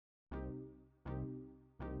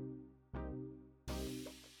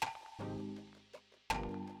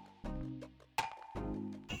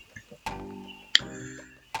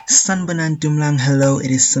Sanbanan Dumlang, hello,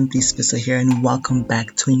 it is Simply Spissa here, and welcome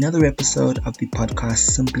back to another episode of the podcast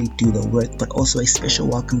Simply Do the Work, but also a special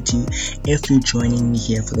welcome to you if you're joining me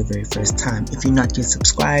here for the very first time. If you're not yet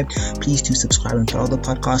subscribed, please do subscribe and follow the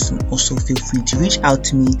podcast, and also feel free to reach out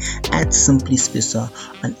to me at Simply Spissa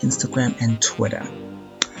on Instagram and Twitter.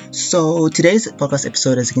 So today's podcast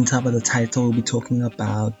episode, as you can tell by the title, we'll be talking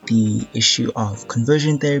about the issue of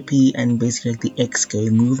conversion therapy and basically like the ex-gay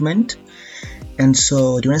movement. And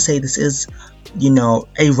so I do want to say this is,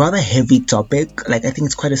 a rather heavy topic. Like, I think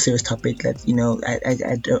it's quite a serious topic that,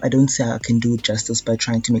 I don't say I can do it justice by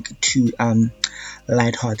trying to make it too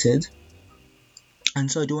lighthearted. And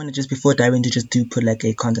so I do want to just, before diving into, just do put like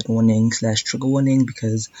a content warning / trigger warning,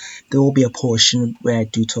 because there will be a portion where I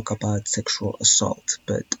do talk about sexual assault.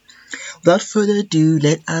 But without further ado,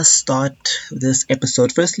 let us start this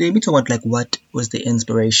episode. Firstly, let me talk about like what was the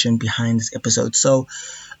inspiration behind this episode. So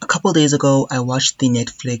a couple days ago, I watched the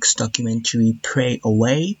Netflix documentary Pray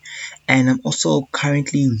Away, and I'm also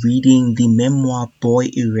currently reading the memoir Boy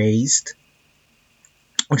Erased,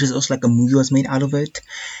 which is also like a movie was made out of it.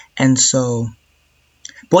 And so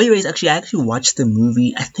Boy Erased, I actually watched the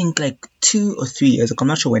movie, I think like 2 or 3 years ago. I'm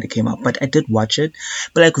not sure when it came out, but I did watch it.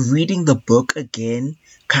 But like reading the book again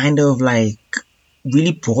kind of like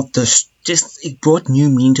really brought it brought new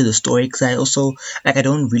meaning to the story, because I also like I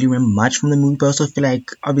don't really remember much from the movie, but I also feel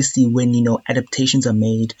like obviously when adaptations are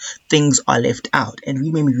made, things are left out, and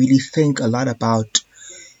it made me really think a lot about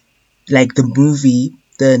like the movie,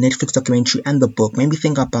 the Netflix documentary, and the book. Made me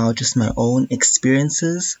think about just my own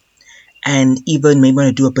experiences, and even maybe want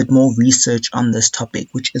to do a bit more research on this topic,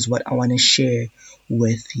 which is what I want to share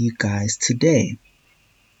with you guys today.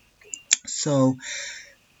 So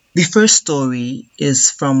the first story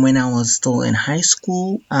is from when I was still in high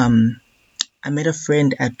school. I met a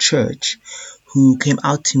friend at church who came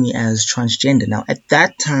out to me as transgender. Now, at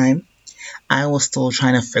that time, I was still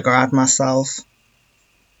trying to figure out myself,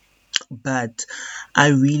 but I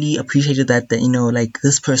really appreciated that like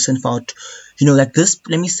this person felt, like this,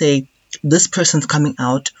 let me say, this person's coming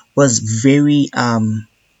out was very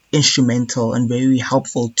instrumental and very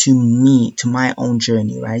helpful to me, to my own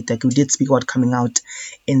journey, right? Like we did speak about coming out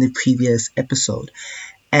in the previous episode.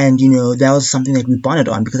 And, that was something that we bonded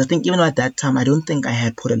on, because I think even at that time, I don't think I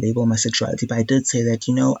had put a label on my sexuality, but I did say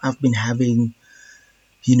that, I've been having,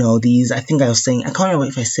 these, I think I was saying, I can't remember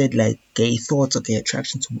if I said like gay thoughts or gay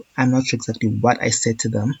attractions. I'm not sure exactly what I said to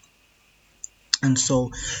them. And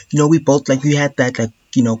so, we both, like, we had that, like,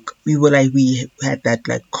 we had that,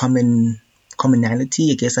 like,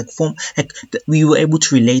 commonality, I guess, like, we were able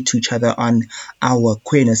to relate to each other on our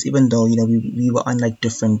queerness, even though, we were on, like,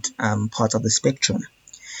 different parts of the spectrum.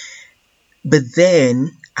 But then,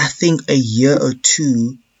 I think a year or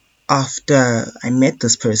two after I met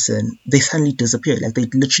this person, they suddenly disappeared. Like, they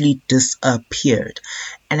literally disappeared.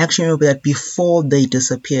 And I actually remember that before they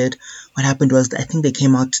disappeared, what happened was that I think they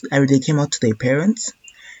came out to their parents,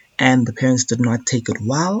 and the parents did not take it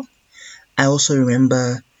well. I also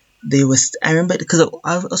remember because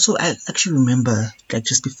I actually remember, like,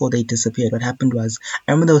 just before they disappeared, what happened was,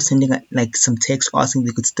 I remember they were sending like some text asking if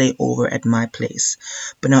they could stay over at my place.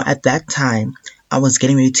 But now at that time, I was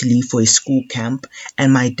getting ready to leave for a school camp,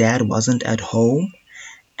 and my dad wasn't at home,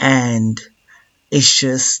 and it's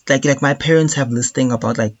just like my parents have this thing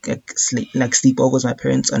about like sleepovers. My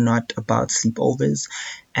parents are not about sleepovers,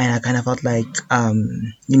 and I kind of felt like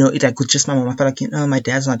it like with just my mom. I felt like my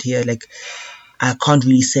dad's not here. Like I can't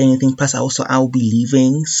really say anything. Plus, I'll be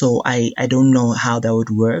leaving, so I don't know how that would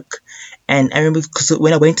work. And I remember because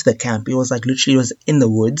when I went to the camp, it was like literally it was in the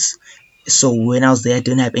woods. So when I was there, I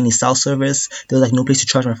didn't have any cell service. There was like no place to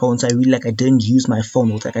charge my phone, so I didn't use my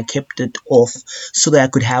phone. It was like I kept it off so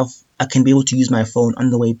that I can be able to use my phone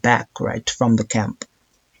on the way back, right, from the camp.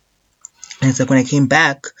 And it's like when I came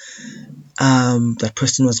back, that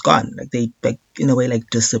person was gone. Like they in a way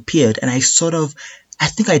disappeared. And I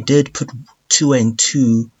think I did put 2 and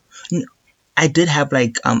 2. I did have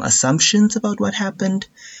assumptions about what happened,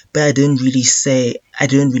 but I didn't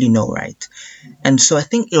really know, right? And so I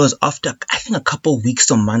think it was after, I think a couple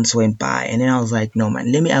weeks or months went by, and then I was like, no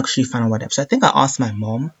man, let me actually find out what happened. So I think I asked my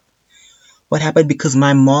mom what happened, because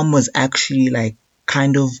my mom was actually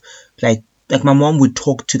kind of like my mom would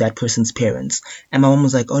talk to that person's parents, and my mom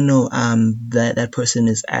was like, oh no, that person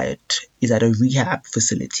is at a rehab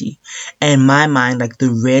facility. And in my mind, like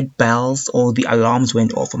the red bells or the alarms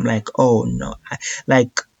went off. I'm like, oh no, I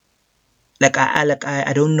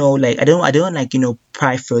don't know, I don't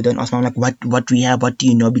pry further and ask my mom what rehab, what do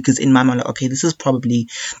you know? Because in my mind, okay, this is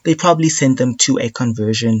they probably sent them to a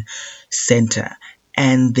conversion center.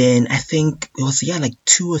 And then I think it was, yeah, like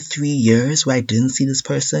 2 or 3 years where I didn't see this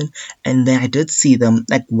person. And then I did see them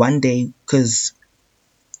like one day because,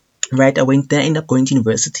 right, I ended up going to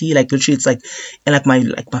university. Like literally, it's like in like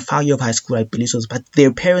my final year of high school, I believe it was. But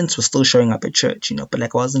their parents were still showing up at church, But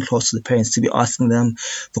like I wasn't close to the parents to be asking them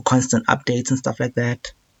for constant updates and stuff like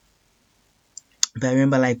that. But I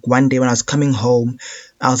remember like one day when I was coming home,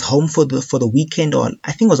 I was home for the weekend, or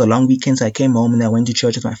I think it was a long weekend. So I came home and I went to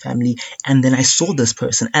church with my family, and then I saw this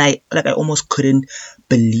person, and I almost couldn't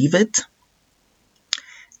believe it.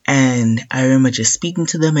 And I remember just speaking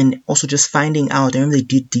to them and also just finding out. I remember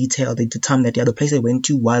they did tell me that the other place they went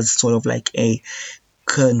to was sort of like a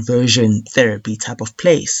conversion therapy type of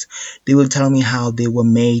place. They would tell me how they were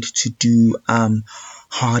made to do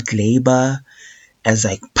hard labor as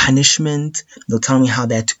like punishment. They'll tell me how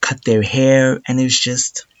they had to cut their hair, and it's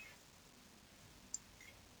just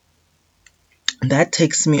that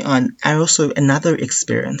takes me on. I also another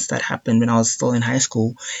experience that happened when I was still in high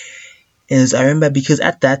school is I remember because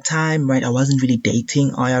at that time, right, I wasn't really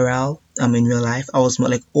dating IRL. In real life, I was more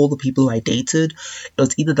like all the people who I dated. It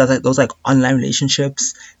was either those like online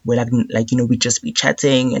relationships where we'd just be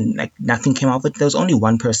chatting and like nothing came out of it. There was only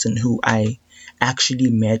one person who I actually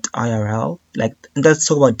met IRL. Like let's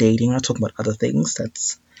talk about dating. We're not talking about other things.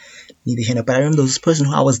 That's neither here nor. But I remember there was this person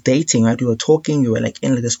who I was dating. Right, we were talking. We were like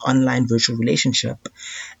in this online virtual relationship,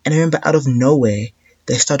 and I remember out of nowhere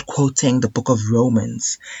they start quoting the book of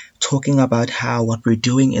Romans, talking about how what we're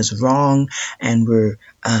doing is wrong and we're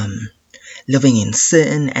living in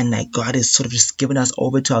sin, and like God is sort of just giving us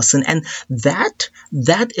over to our sin. And that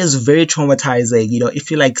is very traumatizing, if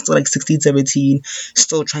you're like still like 16, 17,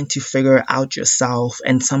 still trying to figure out yourself,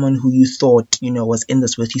 and someone who you thought, was in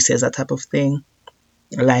this with you says that type of thing.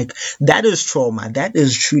 Like that is trauma. That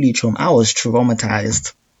is truly trauma. I was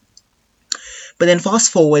traumatized. But then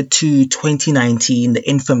fast forward to 2019, the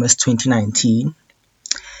infamous 2019,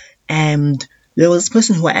 and there was this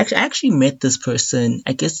person who I actually met this person,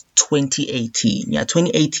 I guess 2018. Yeah,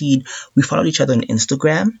 2018, we followed each other on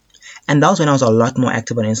Instagram, and that was when I was a lot more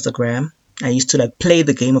active on Instagram. I used to like play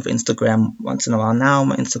the game of Instagram once in a while. Now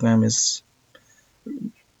my Instagram is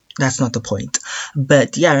that's not the point.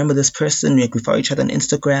 But yeah, I remember this person, like we followed each other on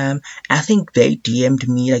Instagram. I think they DM'd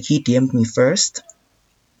me, like he DM'd me first,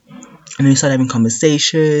 and we started having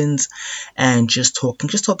conversations and just talking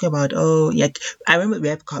about, like I remember we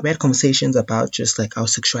had conversations about just like our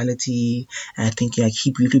sexuality, and I think like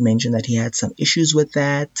he briefly mentioned that he had some issues with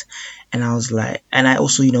that, and I was like, and I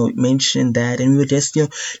also mentioned that, and we were just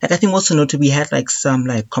like I think also noted we had like some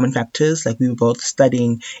like common factors, like we were both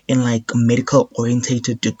studying in like medical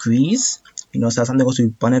orientated degrees. So that's something else we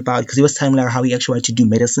bonded about, because he was telling me like how he actually wanted to do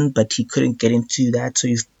medicine, but he couldn't get into that, so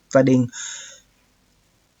he's studying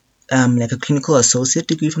like a clinical associate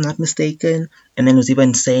degree, if I'm not mistaken. And then was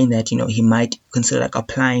even saying that, he might consider like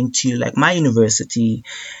applying to like my university.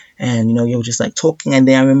 And, we were just like talking. And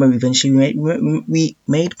then I remember eventually we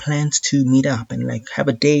made plans to meet up and like have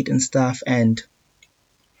a date and stuff. And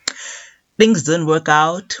things didn't work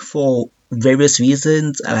out for various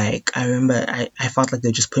reasons. Like I remember I felt like they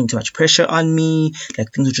were just putting too much pressure on me,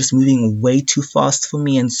 like things were just moving way too fast for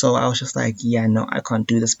me, and so I was just like, yeah, no, I can't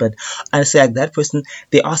do this. But honestly, like that person,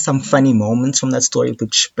 there are some funny moments from that story,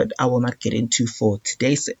 but I will not get into for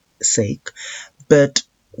today's sake. But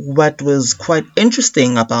what was quite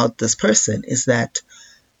interesting about this person is that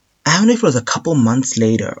I don't know if it was a couple months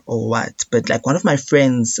later or what, but like one of my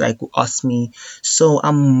friends like asked me, so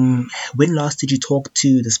when last did you talk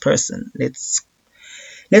to this person?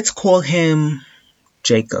 Let's call him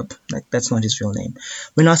Jacob. Like that's not his real name.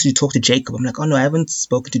 When last did you talk to Jacob? I'm like, oh no, I haven't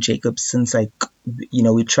spoken to Jacob since like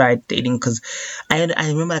we tried dating, because I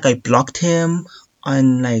remember like I blocked him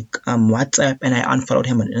on like WhatsApp, and I unfollowed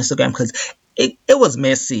him on Instagram because it was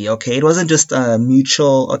messy. Okay, it wasn't just a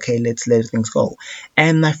mutual, okay, let's let things go.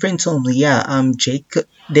 And my friend told me, yeah, Jacob.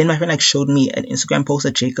 Then my friend like showed me an Instagram post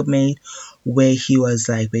that Jacob made where he was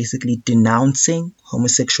like basically denouncing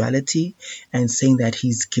homosexuality and saying that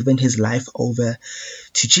he's given his life over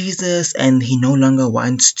to Jesus and he no longer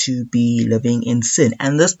wants to be living in sin.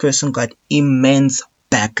 And this person got immense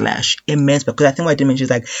backlash, because I think what I did mention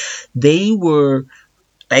is like they were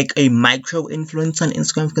like a micro influence on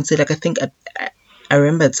Instagram, you can say. Like I think I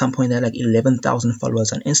remember at some point they had like 11,000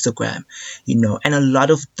 followers on Instagram, and a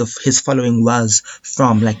lot of his following was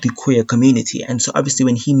from like the queer community. And so obviously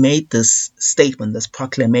when he made this statement, this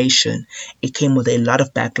proclamation, it came with a lot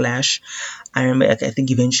of backlash. I remember like, I think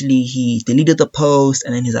eventually he deleted the post,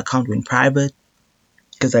 and then his account went private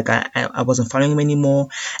because like I wasn't following him anymore.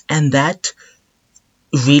 And that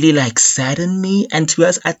really like saddened me. And to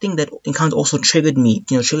us, I think that encounter also triggered me,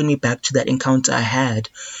 triggered me back to that encounter I had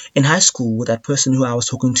in high school with that person who I was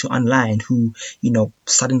talking to online, who,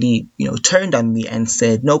 suddenly, turned on me and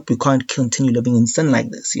said, nope, you can't continue living in sin like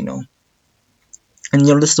this, And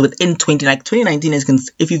this is within 2019,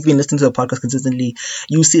 if you've been listening to the podcast consistently,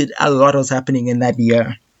 you see a lot was happening in that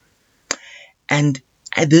year. And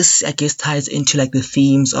this, I guess, ties into like the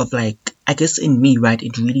themes of like, I guess in me, right,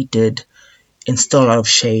 it really did instill a lot of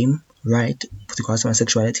shame, right, with regards to my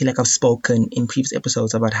sexuality. Like I've spoken in previous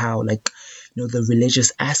episodes about how, like, the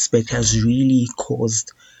religious aspect has really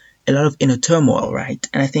caused a lot of inner turmoil, right?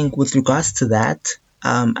 And I think with regards to that,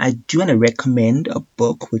 I do want to recommend a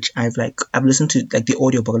book which I've listened to, like the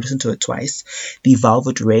audiobook. I've listened to it twice. The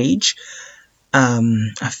Velvet Rage.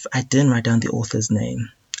 I didn't write down the author's name.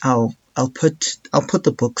 I'll put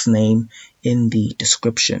the book's name in the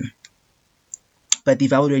description. But the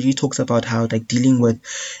Velvet Rage talks about how, like, dealing with,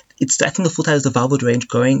 I think the full title is the Velvet Rage,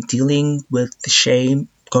 dealing with the shame,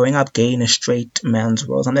 growing up gay in a straight man's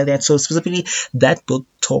world, something like that. So specifically, that book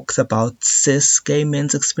talks about cis gay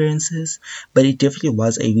men's experiences, but it definitely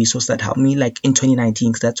was a resource that helped me, like in 2019,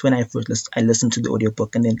 because that's when I I listened to the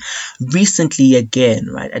audiobook, and then recently again,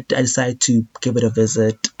 right, I decided to give it a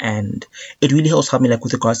visit, and it really helps help me, like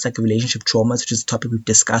with regards to like relationship traumas, which is a topic we've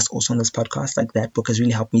discussed also on this podcast. Like that book has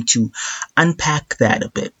really helped me to unpack that a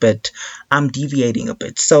bit, but I'm deviating a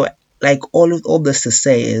bit. So like all this to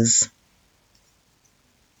say is,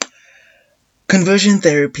 conversion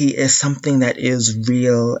therapy is something that is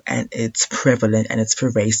real and it's prevalent and it's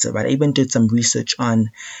pervasive, right? I even did some research on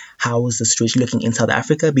how is the situation looking in South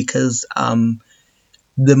Africa, because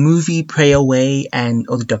the movie Pray Away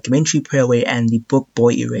or the documentary Pray Away and the book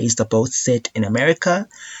Boy Erased are both set in America.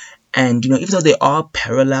 And, even though there are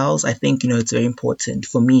parallels, I think, it's very important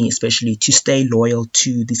for me, especially, to stay loyal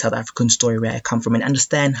to the South African story where I come from and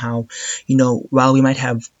understand how, while we might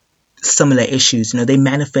have similar issues, they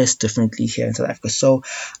manifest differently here in South Africa. So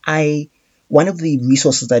one of the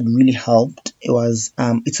resources that really helped,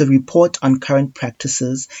 it's a report on current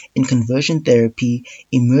practices in conversion therapy,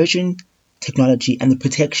 immersion technology, and the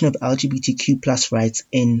protection of LGBTQ plus rights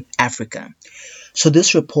in Africa. So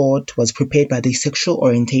this report was prepared by the Sexual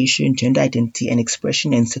Orientation, Gender Identity and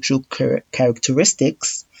Expression and Sexual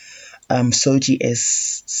Characteristics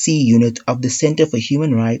SOGSC unit of the Center for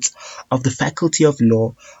Human Rights of the Faculty of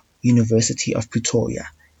Law, University of Pretoria.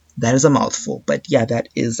 That is a mouthful, but yeah, that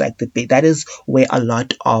is like that is where a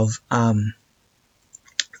lot of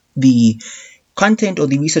the content or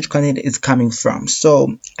the research content is coming from.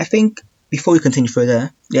 So I think before we continue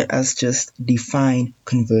further, let us just define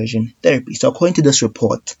conversion therapy. So according to this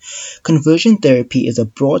report, conversion therapy is a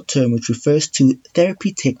broad term which refers to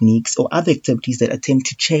therapy techniques or other activities that attempt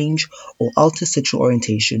to change or alter sexual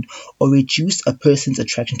orientation or reduce a person's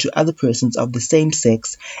attraction to other persons of the same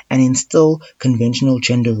sex and instill conventional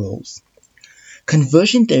gender roles.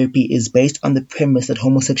 Conversion therapy is based on the premise that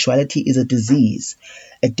homosexuality is a disease,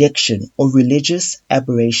 addiction, or religious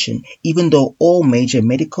aberration, even though all major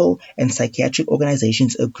medical and psychiatric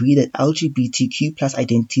organizations agree that LGBTQ plus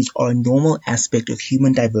identities are a normal aspect of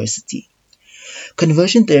human diversity.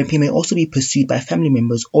 Conversion therapy may also be pursued by family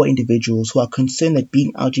members or individuals who are concerned that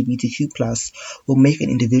being LGBTQ plus will make an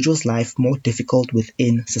individual's life more difficult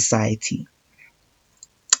within society.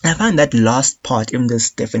 I find that last part in this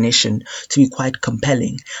definition to be quite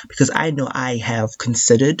compelling, because I know I have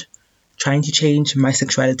considered trying to change my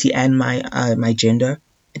sexuality and my gender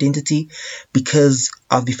identity because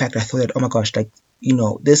of the fact I thought that, oh my gosh, like,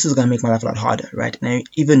 this is gonna make my life a lot harder, right? And I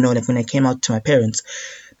even know, like, when I came out to my parents,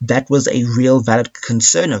 that was a real valid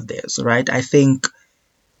concern of theirs, right? I think,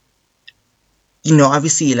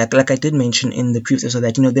 obviously, like I did mention in the previous episode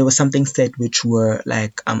that, there were some things said which were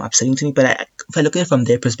like upsetting to me, but if I look at it from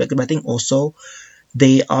their perspective, I think also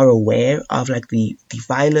they are aware of like the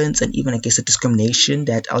violence and even, I guess, the discrimination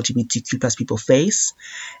that LGBTQ plus people face,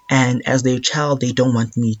 and as their child, they don't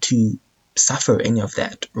want me to suffer any of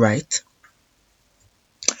that, right?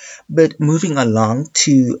 But moving along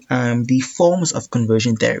to the forms of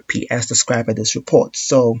conversion therapy as described by this report.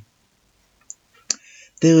 So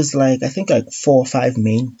there's I think 4 or 5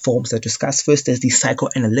 main forms that discuss. First, there's the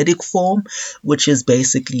psychoanalytic form, which is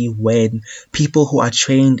basically when people who are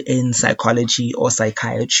trained in psychology or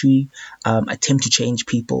psychiatry attempt to change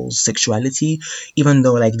people's sexuality, even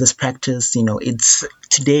though this practice, it's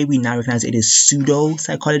today we now recognize it is pseudo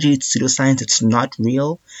psychology, it's pseudoscience, it's not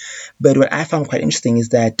real. But what I found quite interesting is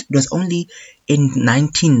that it was only in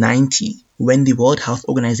 1990 when the World Health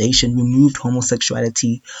Organization removed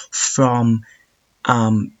homosexuality from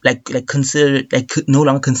like considered, like could no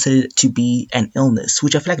longer considered to be an illness,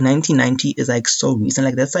 which I feel like 1990 is like so recent.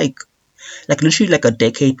 Like that's like literally like a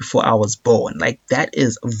decade before I was born. Like that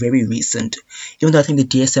is very recent. Even though I think the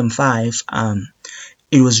DSM-5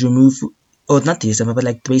 it was removed, or not DSM, but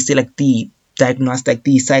like basically like the diagnostic,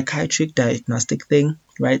 the psychiatric diagnostic thing,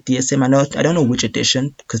 right? DSM. I don't know which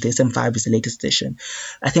edition because DSM-5 is the latest edition.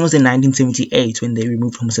 I think it was in 1978 when they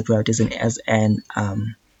removed homosexuality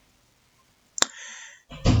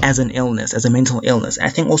as an illness, as a mental illness. I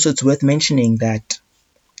think also it's worth mentioning that,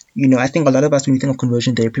 I think a lot of us, when we think of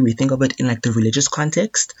conversion therapy, we think of it in like the religious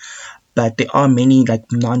context, but there are many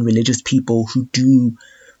like non-religious people who do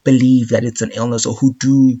believe that it's an illness or who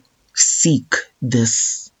do seek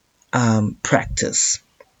this practice.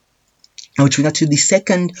 Which we got to the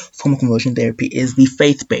second form of conversion therapy is the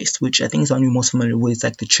faith-based, which I think is one we're most familiar with. It's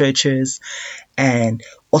like the churches, and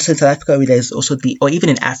also in South Africa, there's also or even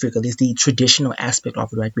in Africa, there's the traditional aspect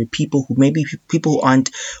of it, right? Where people who aren't,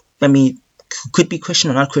 I mean, could be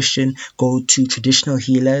Christian or not Christian, go to traditional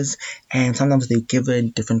healers, and sometimes they're given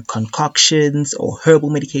different concoctions or herbal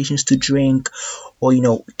medications to drink, or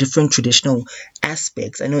different traditional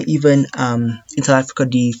aspects. I know even in South Africa,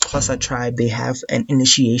 the Xhosa tribe, they have an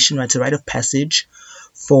initiation, right? It's a rite of passage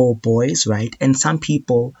for boys, right? And some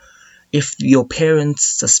people, if your parents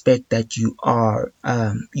suspect that you are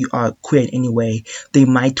queer in any way, they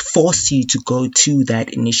might force you to go to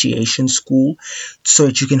that initiation school so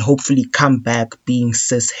that you can hopefully come back being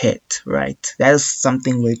cis het, right? That is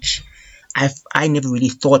something which I never really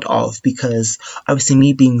thought of, because obviously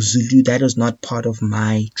me being Zulu, that is not part of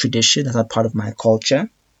my tradition, that's not part of my culture.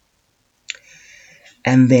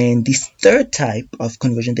 And then the third type of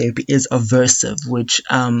conversion therapy is aversive, which,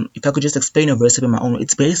 if I could just explain aversive in my own way,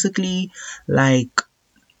 it's basically like,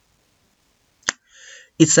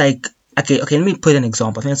 okay, let me put an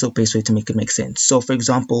example. I think that's the best way to make it make sense. So, for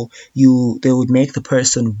example, they would make the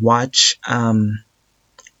person watch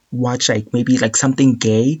like maybe like something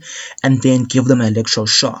gay, and then give them an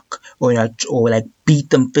electroshock, or like beat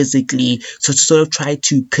them physically, so to sort of try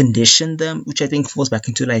to condition them, which I think falls back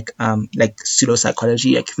into like pseudo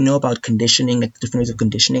psychology. Like if you know about conditioning, like different ways of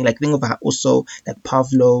conditioning, like think about also like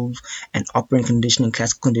Pavlov and operant conditioning,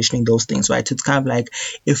 classical conditioning, those things, right? So it's kind of like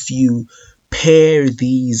if you pair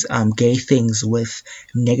these gay things with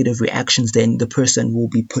negative reactions, then the person will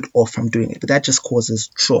be put off from doing it, but that just causes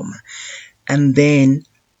trauma. And then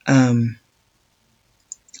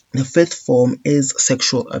the fifth form is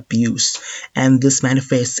sexual abuse, and this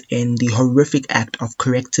manifests in the horrific act of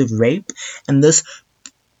corrective rape. And this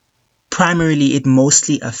primarily, it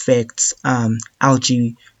mostly affects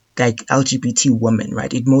LGBT women,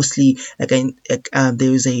 right? It mostly there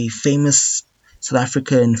is a famous South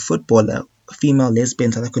African footballer, a female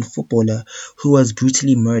lesbian South African footballer, who was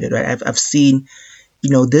brutally murdered, right? I've seen,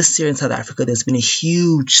 this year in South Africa, there's been a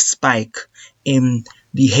huge spike in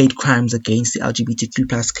the hate crimes against the LGBTQ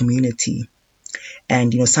plus community.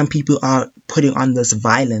 And, some people are putting on this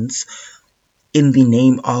violence in the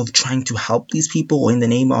name of trying to help these people, or in the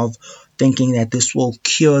name of thinking that this will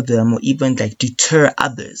cure them, or even like deter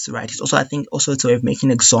others, right? It's also, I think, also it's a way of making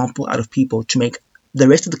an example out of people to make the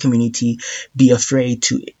rest of the community be afraid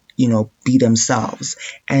to be themselves.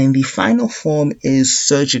 And the final form is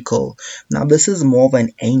surgical. Now, this is more of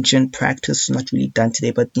an ancient practice, not really done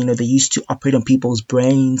today, but they used to operate on people's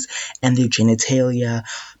brains and their genitalia,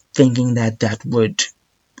 thinking that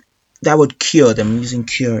would cure them, using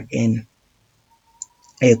cure in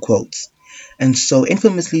air quotes. And so,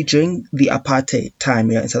 infamously, during the apartheid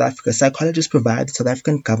time here in South Africa, psychologists provided the South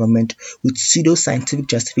African government with pseudo-scientific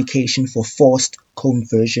justification for forced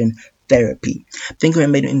conversion therapy. I think I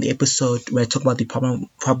remember in the episode where I talked about the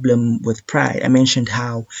problem with pride, I mentioned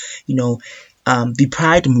how, the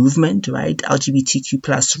pride movement, right, LGBTQ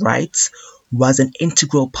plus rights, was an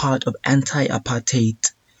integral part of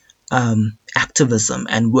anti-apartheid activism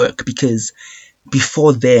and work, because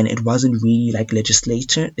before then it wasn't really like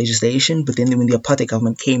legislation, but then when the apartheid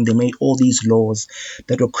government came, they made all these laws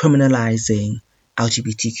that were criminalizing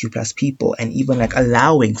LGBTQ plus people, and even like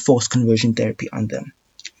allowing forced conversion therapy on them.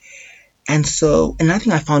 And so another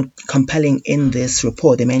thing I found compelling in this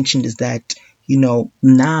report they mentioned is that,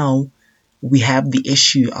 now we have the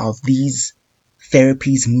issue of these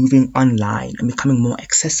therapies moving online and becoming more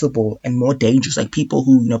accessible and more dangerous. Like people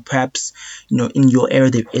who, perhaps, in your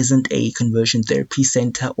area there isn't a conversion therapy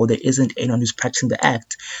center, or there isn't anyone who's practicing the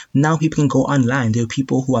act. Now people can go online. There are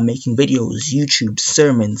people who are making videos, YouTube,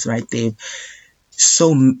 sermons, right? They've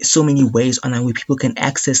so many ways online where people can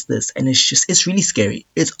access this, and it's really scary.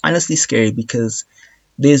 It's honestly scary, because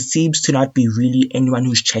there seems to not be really anyone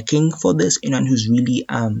who's checking for this, anyone who's really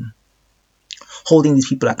holding these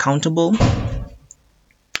people accountable.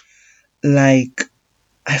 Like,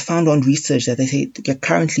 I found on research that they say that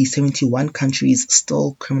currently 71 countries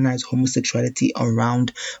still criminalize homosexuality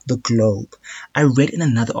around the globe. I read in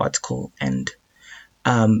another article, and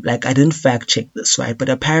like, I didn't fact check this, right? But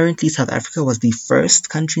apparently South Africa was the first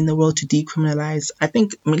country in the world to decriminalize. I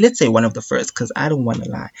think, I mean, let's say one of the first, because I don't want to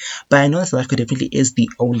lie. But I know South Africa definitely is the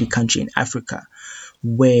only country in Africa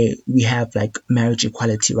where we have like marriage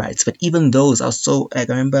equality rights. But even those are so, like,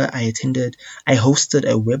 I remember I hosted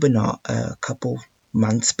a webinar a couple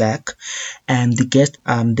months back, and the guest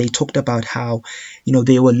they talked about how,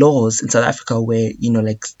 there were laws in South Africa where,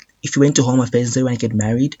 like, if you went to Home Affairs and said you want to get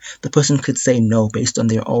married, the person could say no based on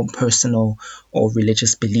their own personal or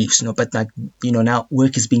religious beliefs. But like, now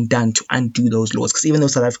work is being done to undo those laws, because even though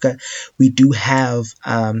South Africa, we do have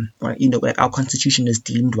like, our constitution is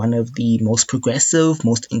deemed one of the most progressive,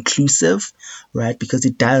 most inclusive, right? Because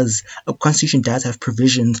a constitution does have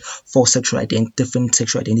provisions for different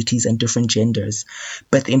sexual identities and different genders,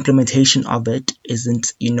 but the implementation of it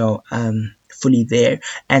isn't, fully there.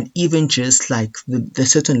 And even just like the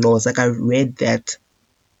certain laws, like I read that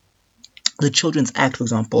the Children's Act, for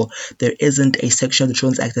example, there isn't a section of the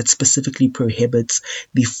Children's Act that specifically prohibits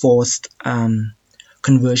the forced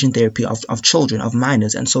conversion therapy of children, of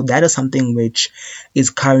minors. And so that is something which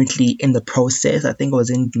is currently in the process. I think it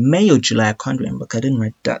was in May or July. I can't remember, because I didn't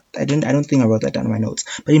write that. I don't think I wrote that down in my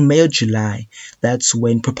notes. But in May or July, that's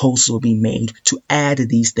when proposals will be made to add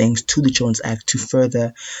these things to the Children's Act to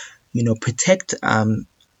further, protect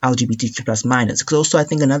LGBTQ plus minors. Because also, I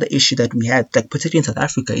think another issue that we had, like particularly in South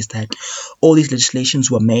Africa, is that all these legislations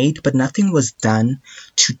were made, but nothing was done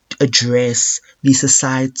to address the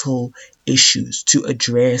societal issues, to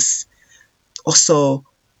address also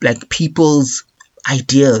like people's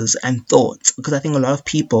ideas and thoughts. Because I think a lot of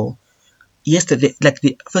people, yes,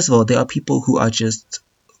 first of all, there are people who are just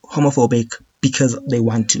homophobic because they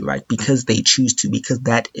want to, right? Because they choose to, because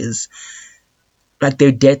that is like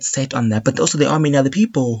they're dead set on that. But also there are many other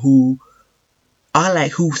people who are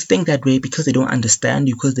like, who think that way because they don't understand,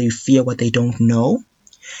 because they fear what they don't know.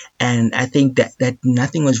 And I think that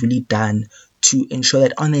nothing was really done to ensure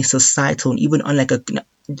that on a societal and even on like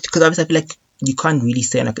because obviously I feel like you can't really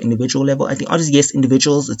say on like an individual level. I think obviously, yes,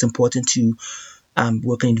 individuals, it's important to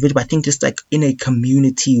work on individual, but I think just like in a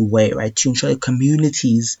community way, right, to ensure that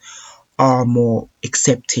communities are more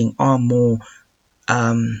accepting, are more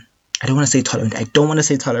I don't want to say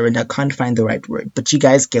tolerant. I can't find the right word, but you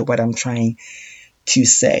guys get what I'm trying to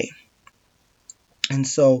say. And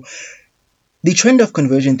so the trend of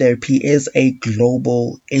conversion therapy is a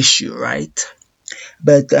global issue, right?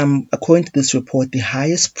 But according to this report, the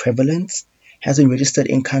highest prevalence has been registered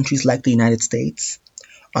in countries like the United States,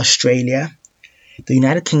 Australia, the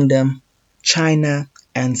United Kingdom, China,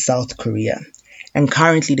 and South Korea. And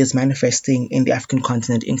currently it is manifesting in the African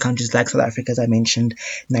continent in countries like South Africa, as I mentioned,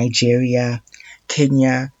 Nigeria,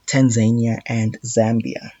 Kenya, Tanzania, and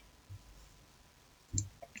Zambia.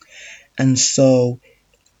 And so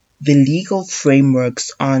the legal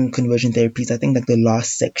frameworks on conversion therapies, I think, like the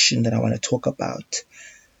last section that I want to talk about.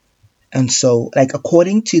 And so, like,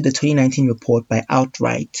 according to the 2019 report by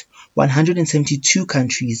Outright, 172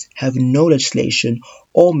 countries have no legislation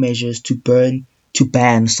or measures to ban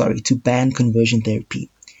conversion therapy.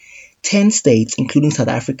 10 states, including South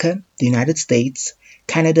Africa, the United States,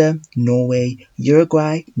 Canada, Norway,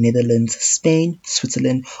 Uruguay, Netherlands, Spain,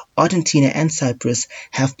 Switzerland, Argentina, and Cyprus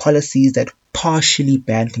have policies that partially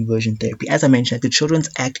ban conversion therapy. As I mentioned, the Children's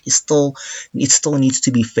Act still needs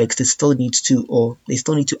to be fixed. They still need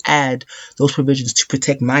to add those provisions to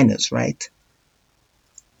protect minors, right?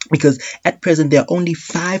 Because at present, there are only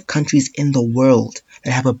 5 countries in the world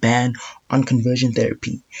that have a ban on conversion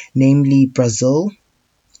therapy, namely Brazil,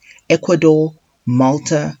 Ecuador,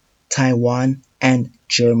 Malta, Taiwan, and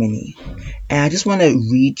Germany. And I just want to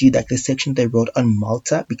read you like the section they wrote on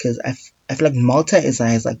Malta, because I feel like Malta has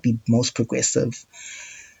like the most progressive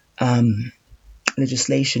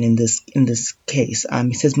legislation in this case.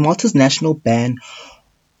 It says Malta's national ban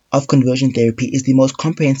of conversion therapy is the most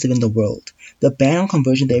comprehensive in the world. The ban on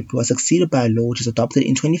conversion therapy was succeeded by a law which was adopted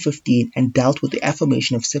in 2015 and dealt with the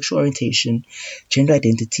affirmation of sexual orientation, gender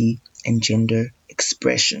identity, and gender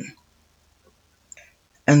expression.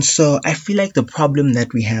 And so I feel like the problem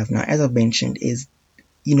that we have now, as I've mentioned, is,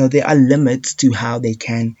 there are limits to how they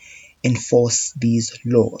can enforce these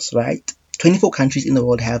laws, right? 24 countries in the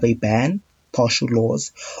world have a ban, partial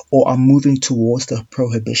laws, or are moving towards the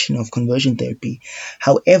prohibition of conversion therapy.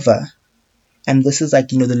 However, and this is like,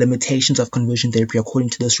 the limitations of conversion therapy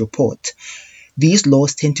according to this report, These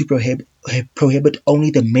laws tend to prohibit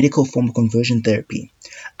only the medical form of conversion therapy.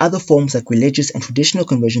 Other forms like religious and traditional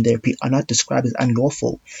conversion therapy are not described as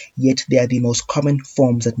unlawful, yet they are the most common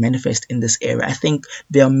forms that manifest in this era. I think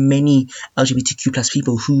there are many LGBTQ plus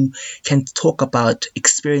people who can talk about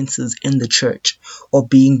experiences in the church or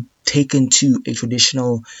being taken to a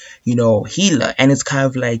traditional, healer. And it's kind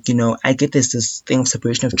of like, I get this thing of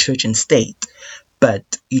separation of church and state. But,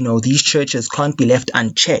 these churches can't be left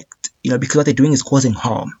unchecked, because what they're doing is causing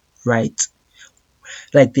harm, right?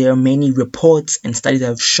 Like there are many reports and studies that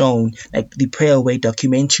have shown, like the Pray Away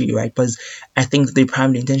documentary, right? Because I think the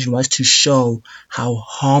primary intention was to show how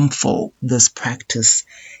harmful this practice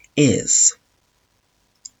is.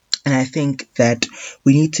 And I think that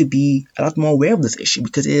we need to be a lot more aware of this issue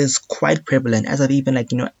because it is quite prevalent. As I've even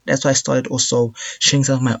that's why I started also sharing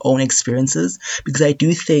some of my own experiences, because I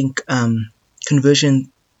do think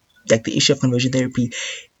conversion, like the issue of conversion therapy,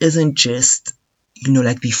 isn't just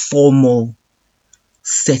like the formal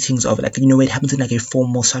settings of it. Like it happens in like a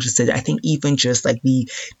formal social setting. I think even just like the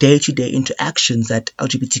day-to-day interactions that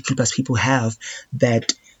LGBTQ plus people have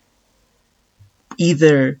that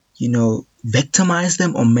either victimize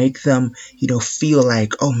them or make them feel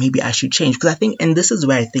like, oh, maybe I should change. Because I think, and this is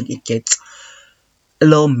where I think it gets a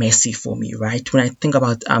little messy for me, right? When I think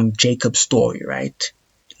about Jacob's story, right?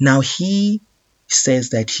 Now he says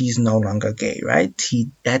that he's no longer gay, right?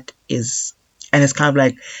 And it's kind of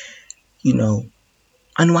like,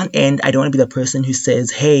 on one end, I don't want to be the person who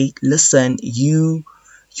says, hey, listen, you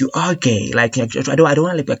are gay. Like I don't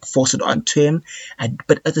want to like force it onto him.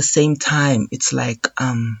 But at the same time, it's like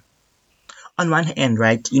on one hand,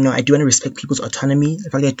 right, I do want to respect people's autonomy. The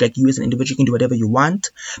fact that like you as an individual can do whatever you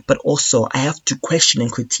want, but also I have to question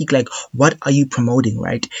and critique like what are you promoting,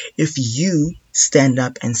 right? If you stand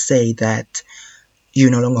up and say that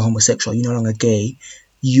you're no longer homosexual, you're no longer gay,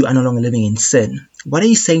 you are no longer living in sin, what are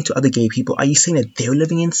you saying to other gay people? Are you saying that they're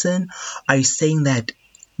living in sin? Are you saying that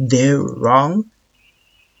they're wrong?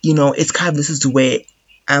 It's kind of, this is where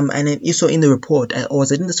and then also in the report, or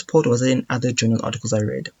was it in this report or was it in other journal articles I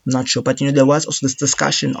read? I'm not sure, but there was also this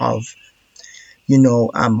discussion of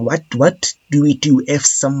what do we do if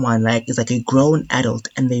someone like is like a grown adult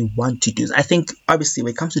and they want to do this? I think obviously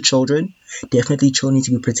when it comes to children, definitely children need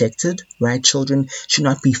to be protected, right? Children should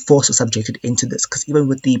not be forced or subjected into this, because even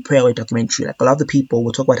with the Pray Away documentary, like a lot of the people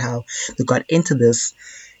will talk about how they got into this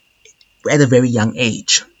at a very young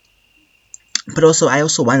age. But also, I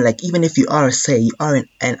also wonder, like, even if you are, say, you are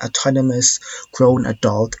an autonomous grown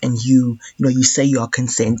adult and you say you are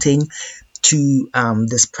consenting to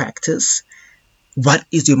this practice, what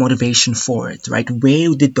is your motivation for it, right?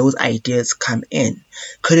 Where did those ideas come in?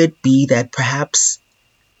 Could it be that perhaps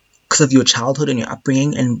because of your childhood and your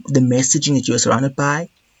upbringing and the messaging that you were surrounded by?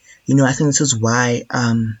 I think this is why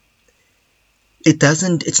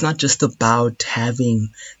it's not just about having,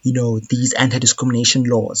 these anti-discrimination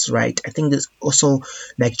laws, right? I think there's also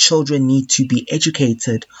like children need to be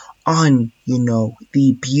educated on,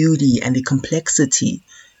 the beauty and the complexity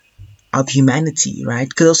of humanity, right?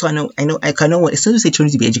 Because also I know, as soon as they children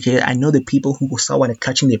need to be educated, I know the people who saw one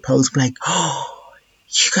clutching their pearls like, oh,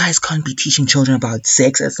 you guys can't be teaching children about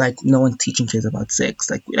sex. It's like no one's teaching kids about sex.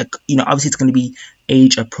 Like obviously it's going to be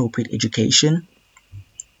age appropriate education.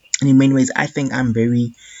 And in many ways, I think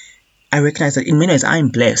I recognize that in many ways I'm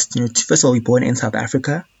blessed. First of all, we're born in South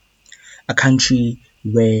Africa, a country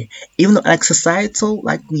where even though like societal,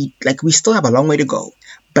 we still have a long way to go.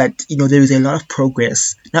 But there is a lot of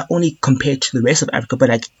progress, not only compared to the rest of Africa, but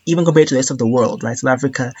like even compared to the rest of the world, right? South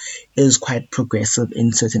Africa is quite progressive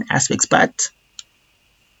in certain aspects, but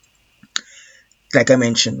like I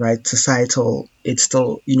mentioned, right, societal, it's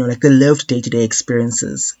still, like the lived day-to-day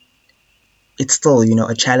experiences, it's still,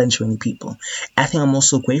 a challenge for many people. I think I'm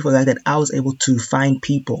also grateful that I was able to find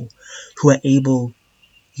people who are able,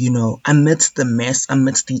 amidst the mess,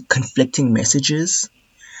 amidst the conflicting messages,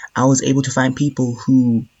 I was able to find people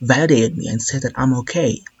who validated me and said that I'm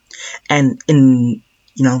okay. And and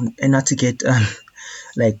not to get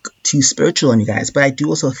like too spiritual on you guys, but I do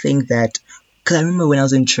also think that, because I remember when I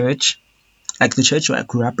was in church, like the church where I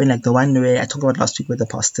grew up in, like the one where I talked about last week with the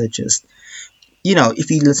pastor, just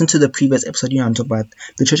if you listen to the previous episode, I'm talking about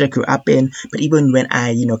the church I grew up in. But even when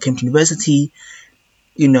I, came to university,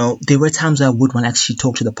 there were times where I would want to actually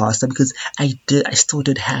talk to the pastor, because I still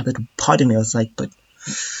did have that part of me. I was like, but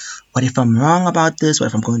what if I'm wrong about this? What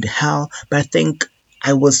if I'm going to hell? But I think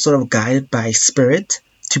I was sort of guided by spirit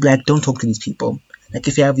to be like, don't talk to these people. Like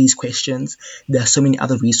if you have these questions, there are so many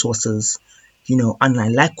other resources,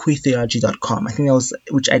 online, like queertheology.com. I think that was,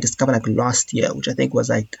 which I discovered like last year, which I think was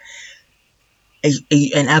like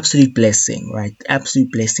an absolute blessing, right?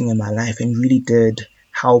 Absolute blessing in my life, and really did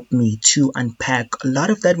help me to unpack a lot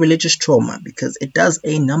of that religious trauma, because it does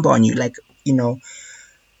a number on you. Like, you know,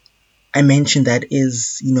 I mentioned that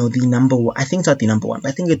is, the number one. I think it's not the number one, but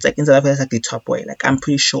I think it's like in South Africa, it's like the top way. Like, I'm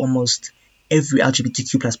pretty sure almost every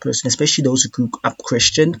LGBTQ plus person, especially those who grew up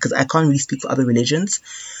Christian, because I can't really speak for other religions,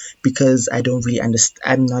 because I don't really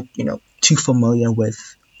understand. I'm not, too familiar with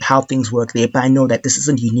how things work there. But I know that this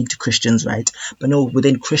isn't unique to Christians, right? But no,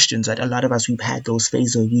 within Christians, right, a lot of us, we've had those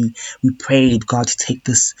phases where we prayed God to take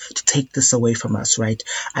this away from us, right?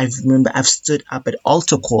 I remember I've stood up at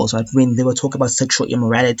altar calls, right, when they were talking about sexual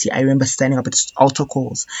immorality. I remember standing up at altar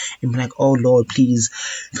calls and being like, "Oh Lord, please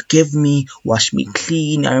forgive me, wash me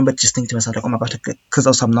clean." I remember just thinking to myself, like, "Oh my God," because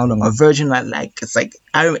also I'm no longer a virgin, right? Like, it's like,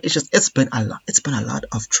 it's been a lot. It's been a lot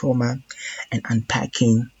of trauma and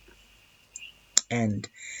unpacking. And,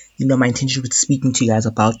 my intention with speaking to you guys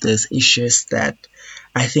about this is just that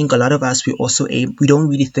I think a lot of us, we don't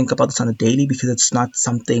really think about this on a daily, because it's not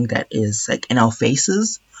something that is like in our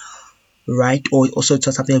faces, right? Or also it's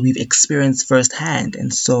not something that we've experienced firsthand.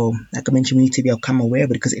 And so, like I mentioned, we need to become aware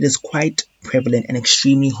of it, because it is quite prevalent and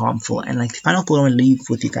extremely harmful. And like the final thought I want to leave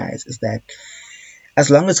with you guys is that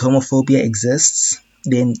as long as homophobia exists,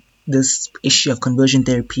 then this issue of conversion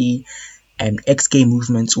therapy and ex-gay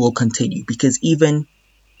movements will continue, because even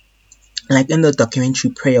like in the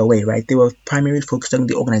documentary Pray Away, right, they were primarily focused on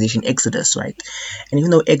the organization Exodus, right? And even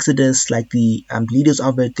though Exodus, like the leaders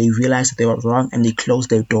of it, they realized that they were wrong and they closed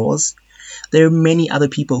their doors, there are many other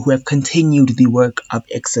people who have continued the work of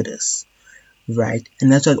Exodus, right?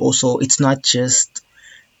 And that's why also it's not just,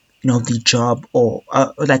 the job, or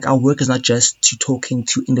like our work is not just to talking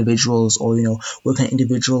to individuals, or work on an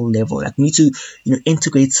individual level. Like, we need to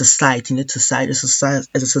integrate society. As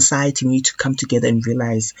a society, we need to come together and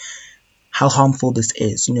realize how harmful this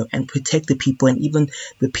is, and protect the people, and even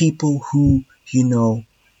the people who,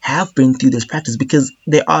 have been through this practice, because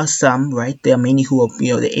there are some, right? There are many who are,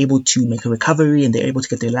 they're able to make a recovery and they're able to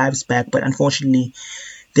get their lives back. But unfortunately,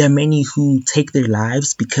 there are many who take their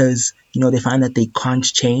lives because, they find that they can't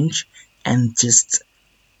change. And just,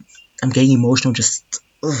 I'm getting emotional, just,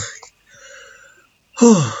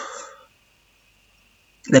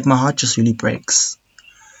 like, my heart just really breaks.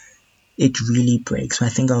 It really breaks when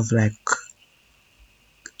I think of, like,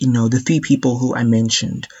 the three people who I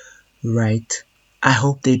mentioned, right? I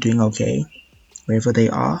hope they're doing okay wherever they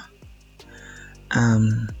are.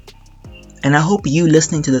 And I hope you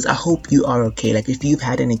listening to this, I hope you are okay. Like, if you've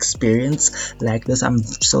had an experience like this, I'm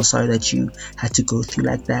so sorry that you had to go through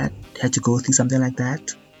something like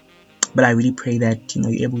that. But I really pray that,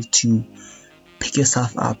 you're able to pick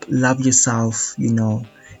yourself up, love yourself, know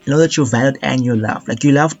that you're valid and you're loved. Like,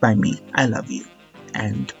 you're loved by me. I love you.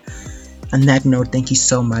 And on that note, thank you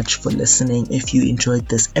so much for listening. If you enjoyed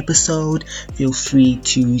this episode, feel free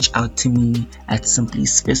to reach out to me at Simply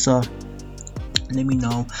Svisser. Let me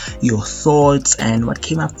know your thoughts and what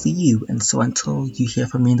came up for you. And so until you hear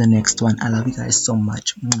from me in the next one, I love you guys so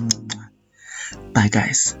much. Bye,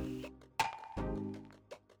 guys.